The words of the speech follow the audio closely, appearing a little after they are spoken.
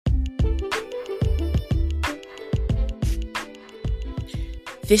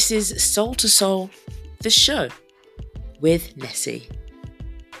This is Soul to Soul, the show with Nessie.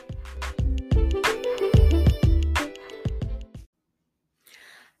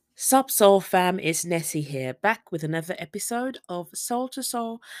 Sup Soul fam, it's Nessie here, back with another episode of Soul to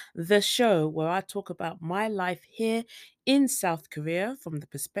Soul, the show where I talk about my life here in South Korea from the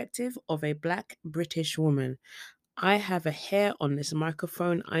perspective of a Black British woman. I have a hair on this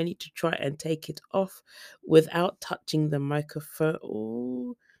microphone. I need to try and take it off without touching the microphone.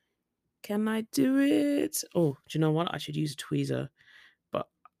 Oh, can I do it? Oh, do you know what? I should use a tweezer, but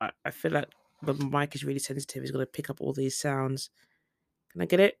I feel like the mic is really sensitive. It's going to pick up all these sounds. Can I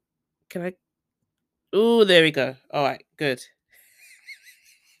get it? Can I? Oh, there we go. All right, good.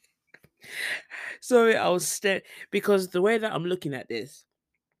 Sorry, I was because the way that I'm looking at this,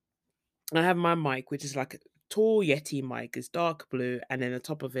 I have my mic, which is like a tall Yeti mic. It's dark blue, and then the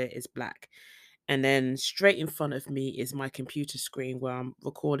top of it is black. And then straight in front of me is my computer screen where I'm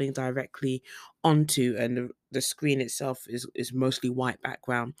recording directly onto, and the screen itself is mostly white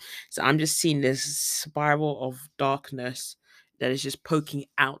background. So I'm just seeing this spiral of darkness that is just poking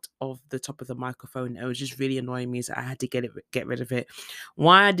out of the top of the microphone. It was just really annoying me, so I had to get rid of it.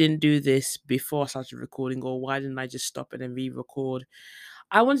 Why I didn't do this before I started recording, or why didn't I just stop it and re-record?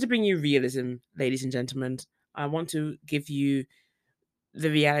 I wanted to bring you realism, ladies and gentlemen. I want to give you the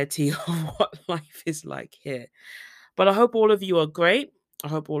reality of what life is like here. But I hope all of you are great. I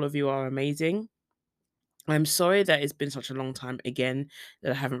hope all of you are amazing. I'm sorry that it's been such a long time again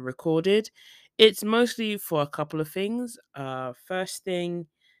that I haven't recorded. It's mostly for a couple of things. First thing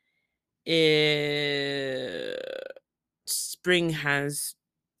is spring has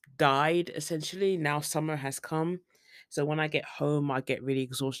died essentially. Now summer has come. So when I get home, I get really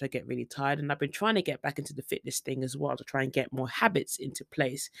exhausted, I get really tired. And I've been trying to get back into the fitness thing as well to try and get more habits into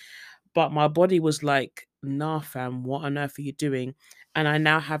place. But my body was like, nah, fam, what on earth are you doing? And I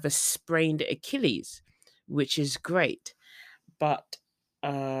now have a sprained Achilles, which is great. But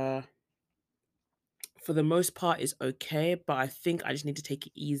for the most part is okay, but I think I just need to take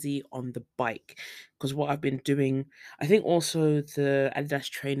it easy on the bike because what I've been doing, I think also the Adidas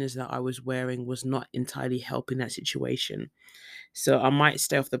trainers that I was wearing was not entirely helping that situation. So I might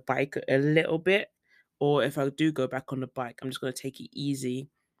stay off the bike a little bit, or if I do go back on the bike, I'm just going to take it easy,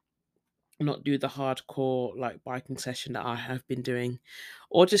 not do the hardcore like biking session that I have been doing,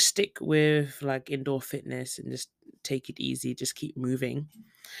 or just stick with like indoor fitness and just take it easy, just keep moving.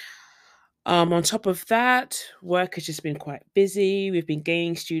 On top of that, work has just been quite busy. We've been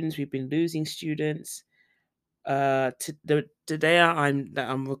gaining students, we've been losing students. The day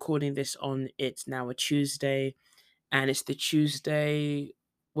I'm recording this on, it's now a Tuesday, and it's the Tuesday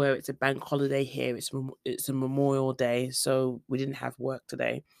where it's a bank holiday here. It's a Memorial Day, so we didn't have work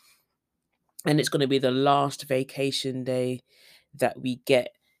today, and it's going to be the last vacation day that we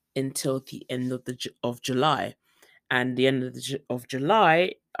get until the end of of July. And the end of of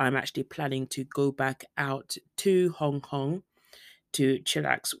July, I'm actually planning to go back out to Hong Kong to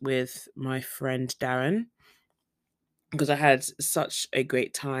chillax with my friend Darren because I had such a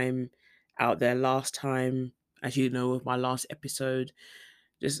great time out there last time. As you know, with my last episode,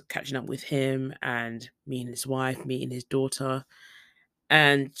 just catching up with him and me and his wife, meeting his daughter,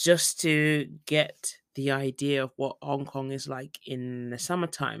 and just to get the idea of what Hong Kong is like in the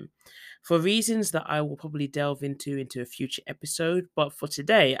summertime for reasons that I will probably delve into a future episode. But for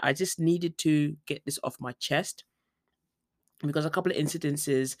today, I just needed to get this off my chest because a couple of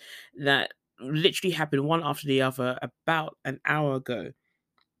incidences that literally happened one after the other about an hour ago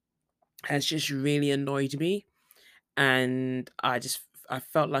has just really annoyed me, and I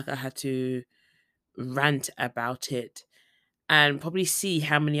felt like I had to rant about it and probably see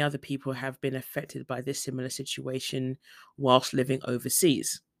how many other people have been affected by this similar situation whilst living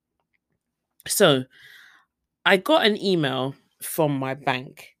overseas. So, I got an email from my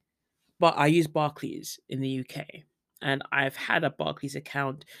bank, but I use Barclays in the UK. And I've had a Barclays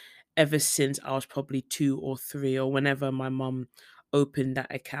account ever since I was probably 2 or 3, or whenever my mum opened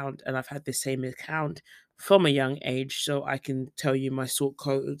that account. And I've had the same account from a young age. So I can tell you my sort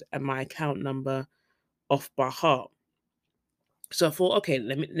code and my account number off by heart. So I thought, okay,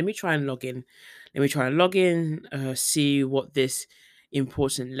 let me try and log in. Let me try and log in, see what this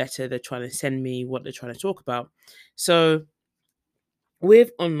important letter they're trying to send me, what they're trying to talk about. So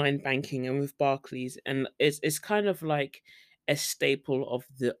with online banking and with Barclays, and it's kind of like a staple of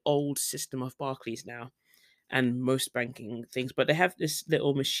the old system of Barclays now and most banking things, but they have this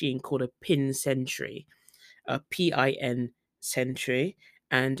little machine called a PIN Sentry, a PIN Sentry.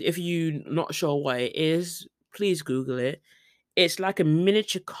 And if you're not sure what it is, please Google it. It's like a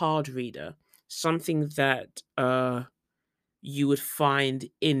miniature card reader, something that you would find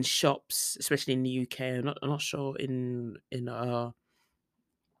in shops, especially in the UK. I'm not sure in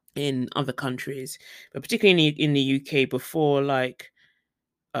other countries, but particularly in the UK, before like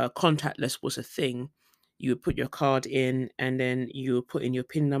contactless was a thing, you would put your card in and then you would put in your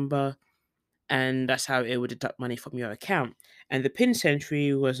PIN number, and that's how it would deduct money from your account. And the PIN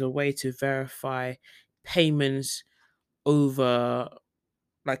Sentry was a way to verify payments over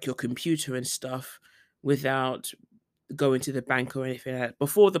like your computer and stuff without going to the bank or anything like that,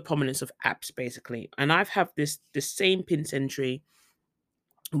 before the prominence of apps basically. And I've had this same PIN Sentry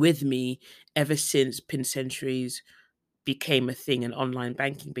with me ever since PIN Sentries became a thing and online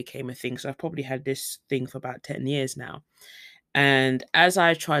banking became a thing. So I've probably had this thing for about 10 years now. And as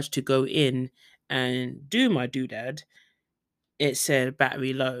I tried to go in and do my doodad, it said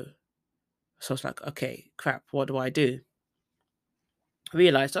battery low. So I was like, okay, crap, what do I do? I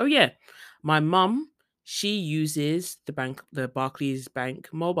realized, oh yeah, my mum, she uses the Barclays Bank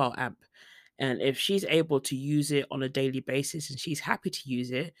mobile app. And if she's able to use it on a daily basis and she's happy to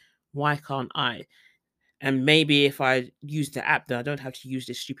use it, why can't I? And maybe if I use the app, then I don't have to use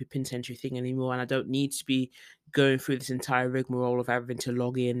this stupid pin sentry thing anymore, and I don't need to be going through this entire rigmarole of having to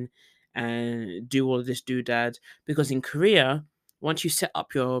log in and do all of this doodad. Because in Korea, once you set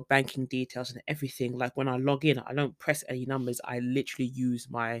up your banking details and everything, like when I log in, I don't press any numbers. I literally use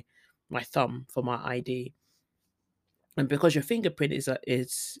my thumb for my ID. And because your fingerprint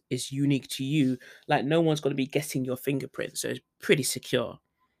is unique to you, like no one's going to be guessing your fingerprint, so it's pretty secure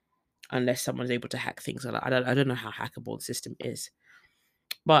unless someone's able to hack things. I don't know how hackable the system is.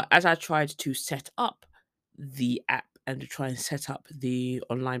 But as I tried to set up the app and to try and set up the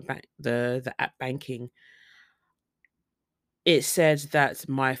online bank, the app banking, it said that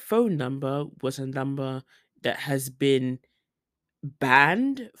my phone number was a number that has been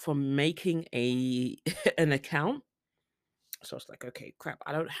banned from making a an account. So I was like, okay, crap,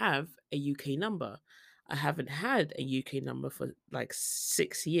 I don't have a UK number. I haven't had a UK number for like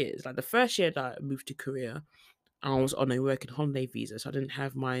 6 years. Like the first year that I moved to Korea, I was on a working holiday visa, so I didn't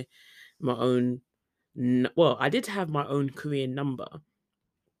have my own. Well, I did have my own Korean number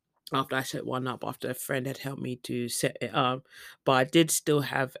after I set one up after a friend had helped me to set it up, but I did still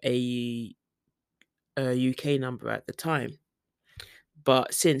have a UK number at the time.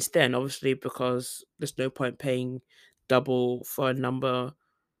 But since then, obviously, because there's no point paying double for a number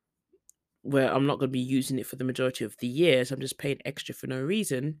where I'm not going to be using it for the majority of the year, so I'm just paying extra for no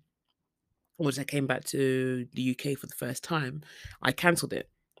reason. Once I came back to the UK for the first time, I cancelled it.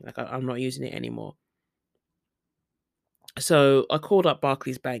 Like I'm not using it anymore. So I called up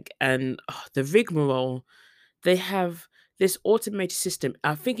Barclays Bank, and the rigmarole, they have this automated system.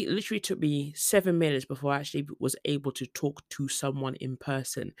 I think it literally took me 7 minutes before I actually was able to talk to someone in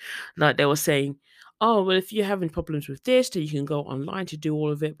person. Like they were saying, oh, well, if you're having problems with this, then you can go online to do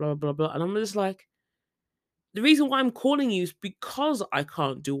all of it, blah, blah, blah. And I'm just like, the reason why I'm calling you is because I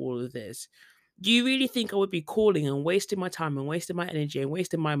can't do all of this. Do you really think I would be calling and wasting my time and wasting my energy and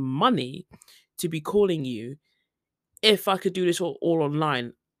wasting my money to be calling you if I could do this all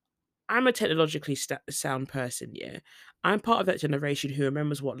online? I'm a technologically sound person, yeah. I'm part of that generation who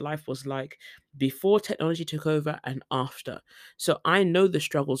remembers what life was like before technology took over and after. So I know the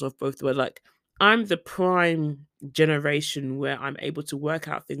struggles of both. Where like I'm the prime generation where I'm able to work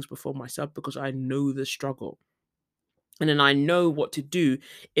out things before myself because I know the struggle. And then I know what to do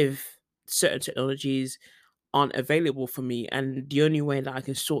if certain technologies aren't available for me. And the only way that I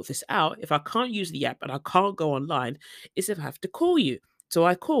can sort this out, if I can't use the app and I can't go online, is if I have to call you. So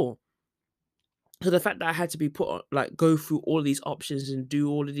I call. So the fact that I had to be put on, like, go through all these options and do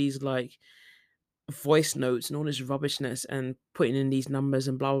all of these like voice notes and all this rubbishness and putting in these numbers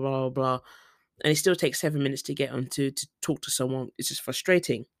and blah blah blah blah, and it still takes 7 minutes to get on to talk to someone. It's just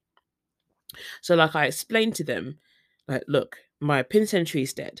frustrating. So like I explained to them, like, look, my pin sentry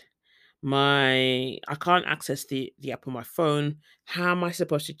is dead. I can't access the app on my phone. How am I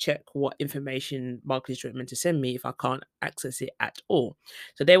supposed to check what information Barclays are meant to send me if I can't access it at all?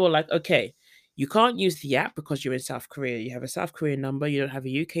 So they were like, okay, you can't use the app because you're in South Korea. You have a South Korean number, you don't have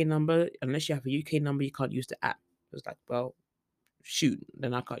a UK number. Unless you have a UK number, you can't use the app. I was like, well, shoot,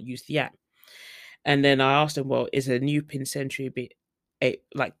 then I can't use the app. And then I asked them, well, is a new pin sentry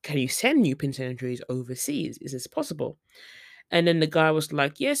like, can you send new pin sentries overseas? Is this possible? And then the guy was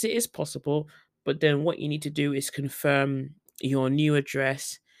like, yes, it is possible. But then what you need to do is confirm your new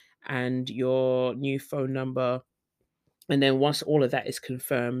address and your new phone number. And then once all of that is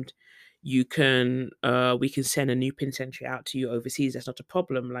confirmed, we can send a new pin sentry out to you overseas. That's not a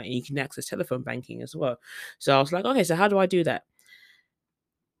problem. Like, you can access telephone banking as well. So I was like, okay, so how do I do that?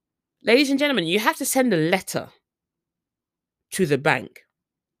 Ladies and gentlemen, you have to send a letter to the bank.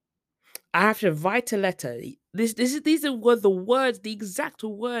 I have to write a letter. Were the words, the exact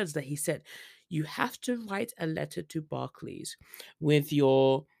words that he said. You have to write a letter to Barclays with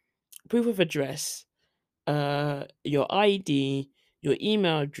your proof of address, your ID, your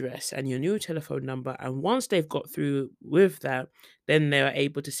email address, and your new telephone number. And once they've got through with that, then they are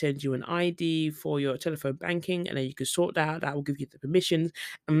able to send you an ID for your telephone banking, and then you can sort that out. That will give you the permissions,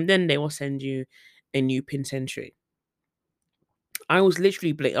 and then they will send you a new PIN entry. I was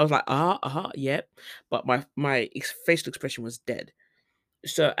literally I was like, yep. But my facial expression was dead.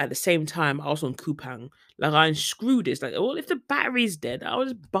 So at the same time, I was on Coupang. Like I unscrewed it. It's like, well, if the battery's dead, I'll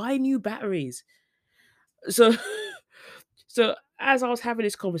just buy new batteries. So so as I was having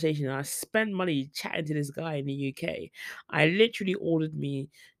this conversation, and I spent money chatting to this guy in the UK. I literally ordered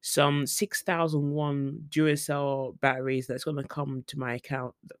me some 6001 Duracell batteries that's gonna come to my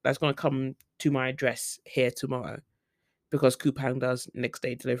account. That's gonna come to my address here tomorrow because Coupang does next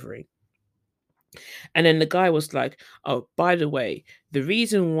day delivery. And then the guy was like, "Oh, by the way, the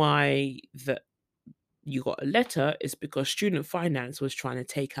reason why that you got a letter is because student finance was trying to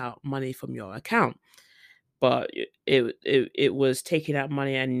take out money from your account, but it was taking out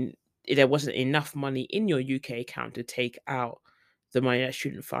money and there wasn't enough money in your UK account to take out the money that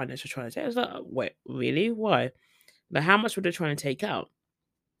student finance was trying to take." I was like, "Wait, really? Why? Like, how much were they trying to take out?"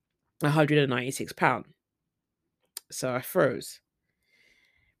 £196. So I froze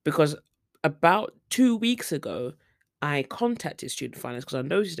because about 2 weeks ago, I contacted student finance because I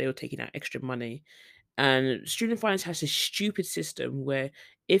noticed they were taking out extra money. And student finance has this stupid system where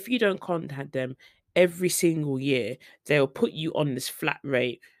if you don't contact them every single year, they'll put you on this flat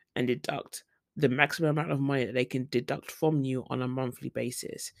rate and deduct the maximum amount of money that they can deduct from you on a monthly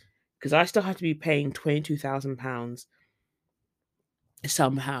basis. Because I still have to be paying £22,000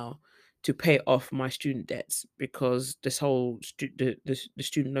 somehow to pay off my student debts because this whole the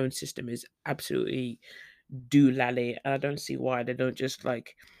student loan system is absolutely doolally, and I don't see why they don't just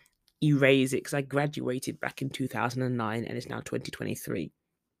like erase it because I graduated back in 2009 and it's now 2023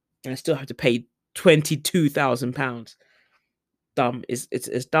 and I still have to pay £22,000. Dumb is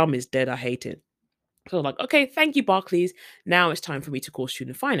it's dumb is dead. I hate it. So I'm like, okay, thank you, Barclays. Now it's time for me to call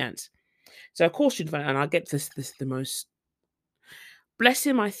student finance. So I call student finance and I get this the most, bless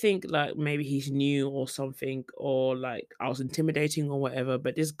him. I think like maybe he's new or something, or like I was intimidating or whatever.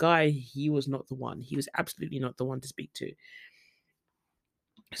 But this guy, he was not the one. He was absolutely not the one to speak to.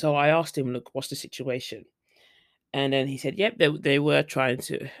 So I asked him, look, what's the situation? And then he said, yep, they were trying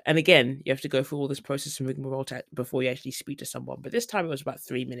to. And again, you have to go through all this process and rigmarole before you actually speak to someone. But this time it was about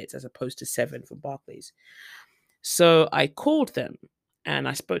 3 minutes as opposed to 7 from Barclays. So I called them and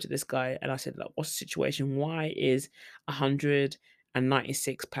I spoke to this guy and I said, look, what's the situation? Why is £196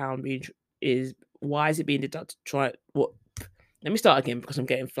 why is it being deducted? Try what? Let me start again because I'm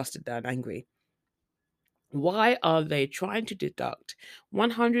getting flustered and angry. Why are they trying to deduct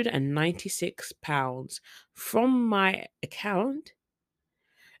 £196 from my account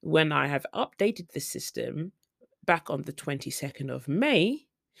when I have updated the system back on the 22nd of May,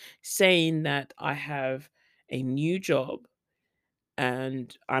 saying that I have a new job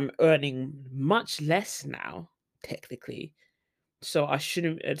and I'm earning much less now, technically. So I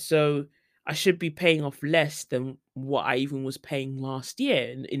shouldn't, so I should be paying off less than what I even was paying last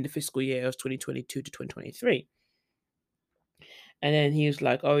year in the fiscal year of 2022 to 2023. And then he was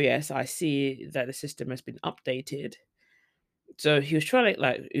like, "Oh yes, I see that the system has been updated." So he was trying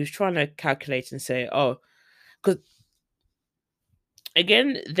to calculate and say, "Oh, because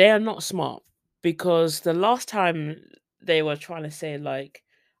again, they are not smart because the last time they were trying to say like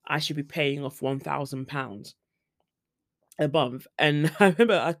I should be paying off £1,000 a month, and I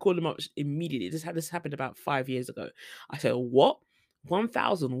remember I called him up immediately. This happened about 5 years ago. I said, "What?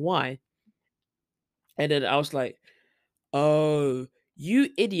 1,000? Why?" And then I was like, "Oh, you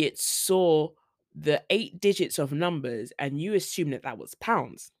idiots saw the 8 digits of numbers and you assumed that that was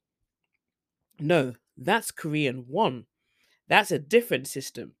pounds. No, that's Korean won. That's a different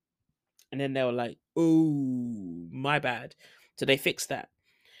system." And then they were like, "Oh, my bad." So they fixed that.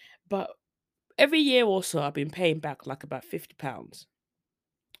 But every year or so, I've been paying back like about £50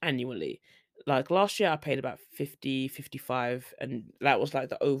 annually. Like last year, I paid about 50, 55, and that was like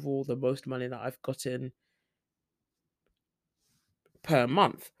the most money that I've gotten per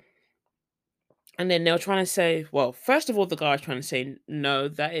month. And then they were trying to say, well, first of all, the guy was trying to say, no,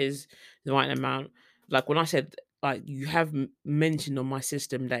 that is the right amount. Like when I said, like, you have mentioned on my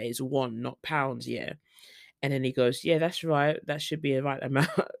system that it's one, not pounds, yeah. And then he goes, yeah, that's right. That should be the right amount.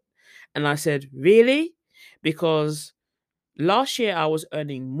 And I said, really? Because last year I was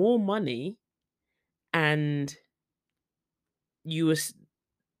earning more money and you was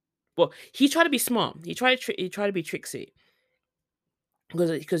well, he tried to be smart. He tried to be tricksy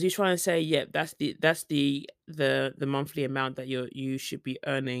because he's trying to say, yeah, that's the monthly amount that you should be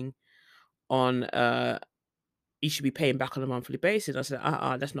earning on you should be paying back on a monthly basis. I said,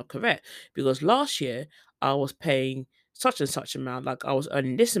 that's not correct. Because last year I was paying such and such amount, like I was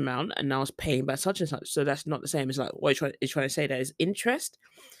earning this amount and I was paying back such and such. So that's not the same. It's like, what you're trying to say that is interest.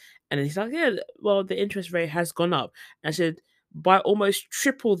 And then he's like, yeah, well, the interest rate has gone up. And I said, by almost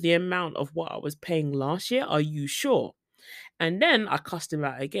triple the amount of what I was paying last year. Are you sure? And then I cussed him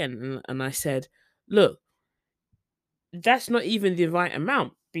out again and I said, look, that's not even the right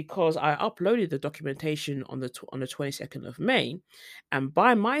amount because I uploaded the documentation on the 22nd of May, and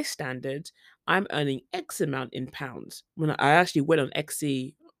by my standards, I'm earning X amount in pounds. When I actually went on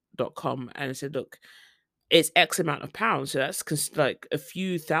XC.com and said, look, it's X amount of pounds, so that's like a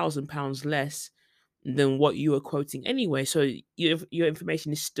few £1,000s less than what you were quoting anyway. So your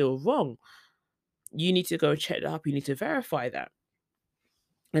information is still wrong. You need to go check that up. You need to verify that.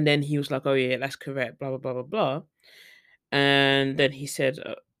 And then he was like, "Oh yeah, that's correct." Blah blah blah blah blah. And then he said,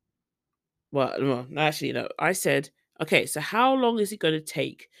 "Well, no, actually, no." I said, "Okay, so how long is it going to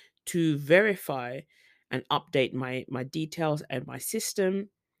take to verify and update my details and my system?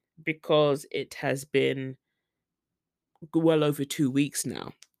 Because it has been well over 2 weeks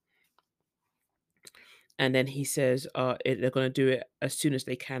now." And then he says, they're going to do it as soon as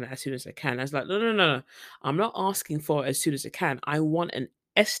they can, as soon as they can. I was like, no, no, no, no. I'm not asking for as soon as they can. I want an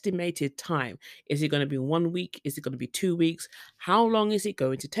estimated time. Is it going to be 1 week? Is it going to be 2 weeks? How long is it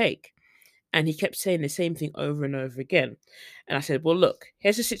going to take? And he kept saying the same thing over and over again. And I said, well, look,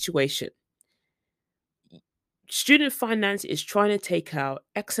 here's the situation. Student finance is trying to take out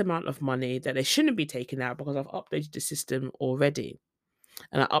X amount of money that they shouldn't be taking out because I've updated the system already.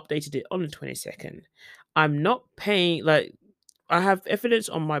 And I updated it on the 22nd. I'm not paying, like, I have evidence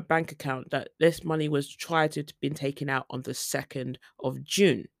on my bank account that this money was tried to been taken out on the 2nd of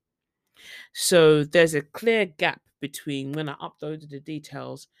June. So there's a clear gap between when I uploaded the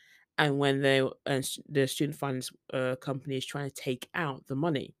details and when the student finance company is trying to take out the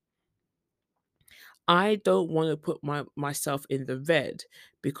money. I don't want to put myself in the red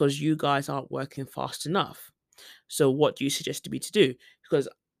because you guys aren't working fast enough. So what do you suggest to me to do? Because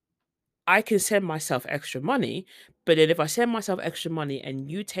I can send myself extra money, but then if I send myself extra money and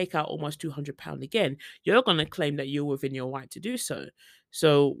you take out almost £200 again, you're going to claim that you're within your right to do so.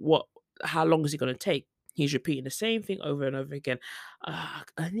 So what? How long is it going to take? He's repeating the same thing over and over again. I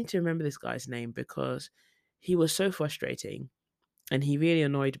need to remember this guy's name because he was so frustrating and he really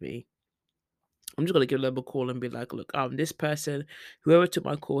annoyed me. I'm just gonna give them a call and be like, look, this person, whoever took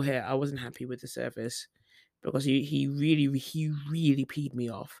my call here, I wasn't happy with the service because he really peed me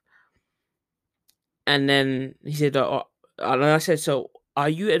off. And then he said, and I said, so are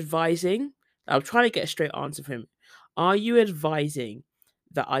you advising? I'm trying to get a straight answer from him. Are you advising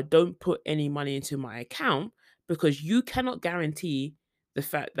that I don't put any money into my account because you cannot guarantee the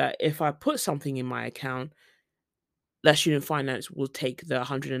fact that if I put something in my account, that student finance will take the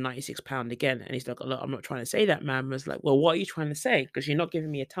 £196 again? And he's like, look, I'm not trying to say that, man. I was like, well, what are you trying to say? Because you're not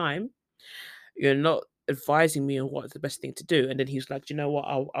giving me a time. You're not advising me on what's the best thing to do. And then he was like, you know what?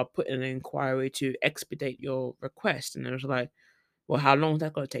 I'll put in an inquiry to expedite your request. And I was like, well, how long is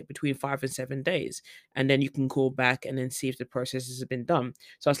that going to take? Between 5 and 7 days. And then you can call back and then see if the process has been done.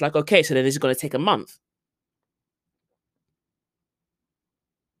 So I was like, okay, so then this is going to take a month.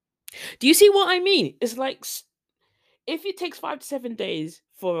 Do you see what I mean? It's like if it takes 5 to 7 days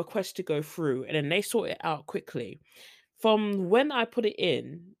for a request to go through and then they sort it out quickly, from when I put it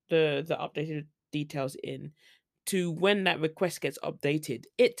in, the updated details in, to when that request gets updated,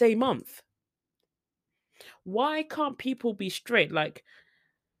 it's a month. Why can't people be straight? Like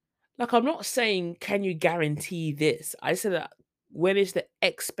I'm not saying can you guarantee this. I said that when is the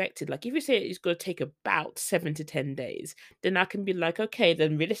expected? Like if you say it's going to take about 7 to 10 days, then I can be like, okay,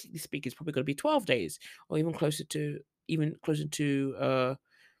 then realistically speaking, it's probably going to be 12 days or even closer to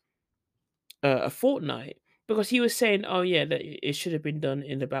a fortnight. Because he was saying, oh yeah, that it should have been done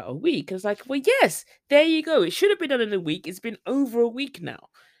in about a week. I was like, well, yes, there you go. It should have been done in a week. It's been over a week now.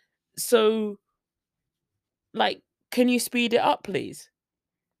 So, like, can you speed it up, please?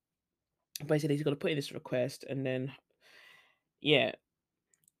 Basically, he's got to put in this request, and then yeah.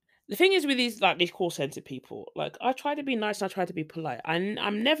 The thing is with these call center people, like I try to be nice and I try to be polite.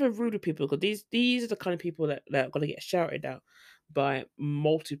 I'm never rude to people because these are the kind of people that are gonna get shouted at by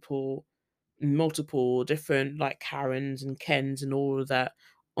multiple different like Karens and Kens and all of that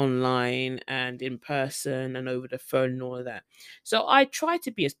online and in person and over the phone and all of that. So I try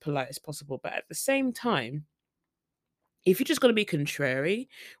to be as polite as possible, but at the same time, If you're just going to be contrary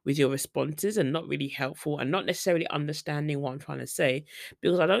with your responses and not really helpful and not necessarily understanding what I'm trying to say,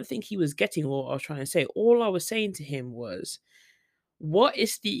 because I don't think he was getting what I was trying to say. All I was saying to him was, what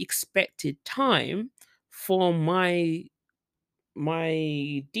is the expected time for my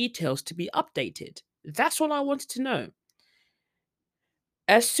details to be updated? That's all I wanted to know.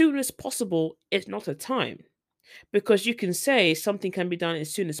 As soon as possible is not a time, because you can say something can be done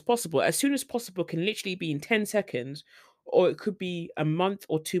as soon as possible. As soon as possible can literally be in 10 seconds, or it could be a month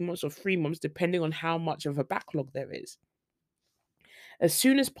or 2 months or 3 months, depending on how much of a backlog there is. As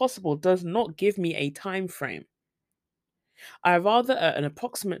soon as possible does not give me a time frame. I rather an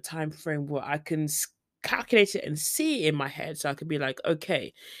approximate time frame where I can calculate it and see it in my head, so I could be like,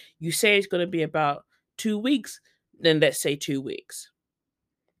 okay, you say it's going to be about 2 weeks, then let's say 2 weeks.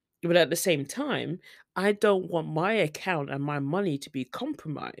 But at the same time, I don't want my account and my money to be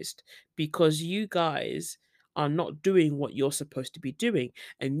compromised because you guys are not doing what you're supposed to be doing.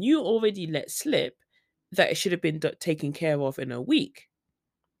 And you already let slip that it should have been taken care of in a week.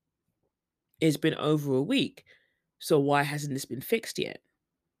 It's been over a week. So why hasn't this been fixed yet?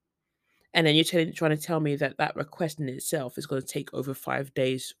 And then you're trying to tell me that that request in itself is going to take over 5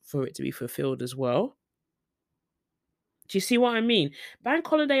 days for it to be fulfilled as well. Do you see what I mean? Bank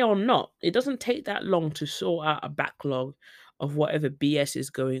holiday or not, it doesn't take that long to sort out a backlog of whatever BS is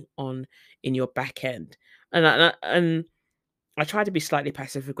going on in your back end. And I try to be slightly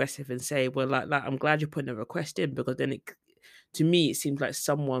passive aggressive and say, well, like I'm glad you're putting a request in, because then to me it seems like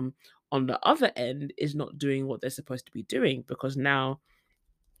someone on the other end is not doing what they're supposed to be doing, because now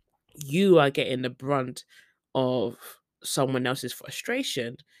you are getting the brunt of someone else's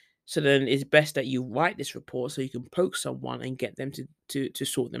frustration. So then it's best that you write this report so you can poke someone and get them to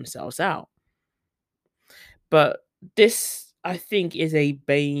sort themselves out. But this, I think, is a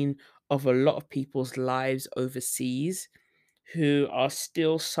bane of a lot of people's lives overseas who are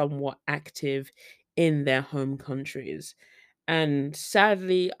still somewhat active in their home countries. And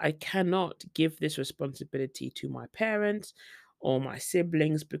sadly, I cannot give this responsibility to my parents or my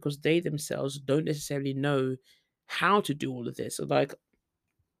siblings, because they themselves don't necessarily know how to do all of this. So, like,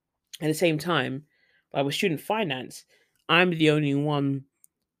 at the same time, like with student finance, I'm the only one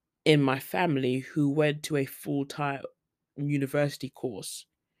in my family who went to a full time university course.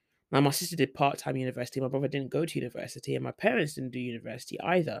 Now, my sister did part time university, my brother didn't go to university, and my parents didn't do university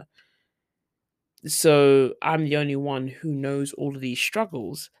either. So I'm the only one who knows all of these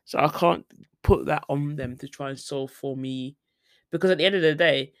struggles. So I can't put that on them to try and solve for me, because at the end of the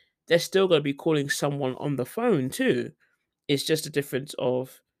day, they're still going to be calling someone on the phone too. It's just a difference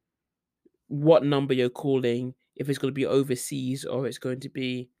of what number you're calling, if it's going to be overseas or it's going to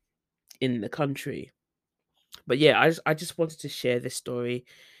be in the country. But yeah, I just wanted to share this story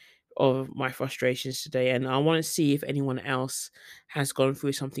of my frustrations today, and I want to see if anyone else has gone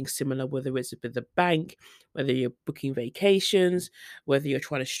through something similar, whether it's with the bank, whether you're booking vacations, whether you're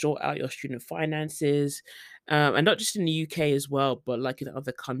trying to sort out your student finances, and not just in the UK as well, but like in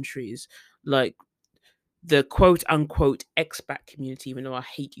other countries, like the quote unquote expat community, even though I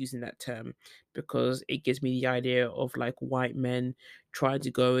hate using that term because it gives me the idea of like white men trying to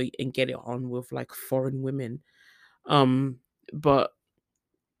go and get it on with like foreign women. Um, but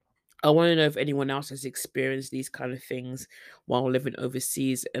I want to know if anyone else has experienced these kind of things while living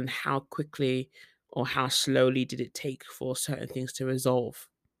overseas, and how quickly or how slowly did it take for certain things to resolve.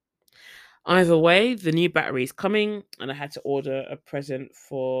 Either way, the new battery is coming, and I had to order a present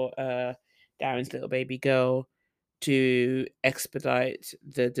for Darren's little baby girl to expedite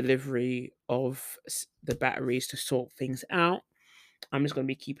the delivery of the batteries to sort things out. I'm just going to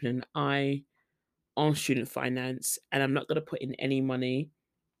be keeping an eye on student finance, and I'm not going to put in any money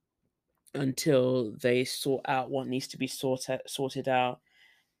until they sort out what needs to be sorted out.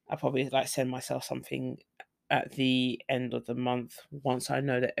 I probably like send myself something at the end of the month once I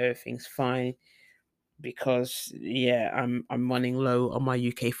know that everything's fine, because yeah, I'm running low on my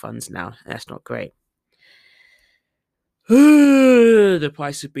UK funds now. That's not great. The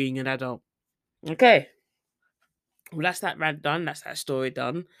price of being an adult. Okay, well that's that rant done. That's that story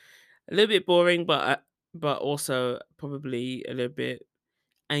done. A little bit boring, but also probably a little bit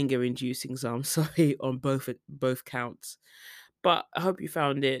anger inducing. So I'm sorry on both counts. But I hope you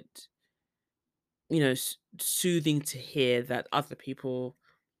found it, soothing to hear that other people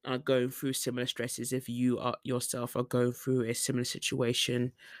are going through similar stresses. If you are yourself are going through a similar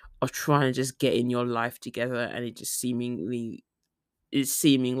situation of trying to just get in your life together, and it just seeming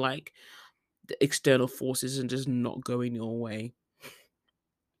like the external forces and just not going your way.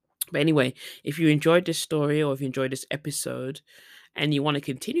 But anyway, if you enjoyed this story or if you enjoyed this episode and you want to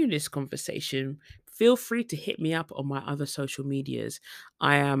continue this conversation, feel free to hit me up on my other social medias.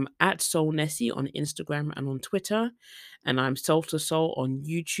 I am at Soul Nessie on Instagram and on Twitter, and I'm Soul to Soul on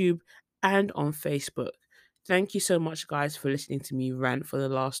YouTube and on Facebook. Thank you so much, guys, for listening to me rant for the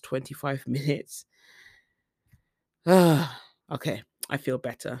last 25 minutes. Okay, I feel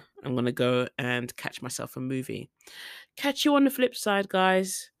better. I'm going to go and catch myself a movie. Catch you on the flip side,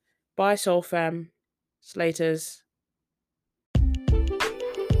 guys. Bye, Soul Fam. Slaters.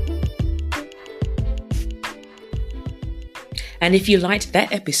 And if you liked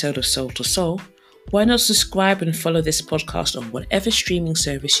that episode of Soul to Soul, why not subscribe and follow this podcast on whatever streaming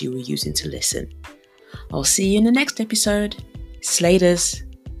service you were using to listen? I'll see you in the next episode. Slaters.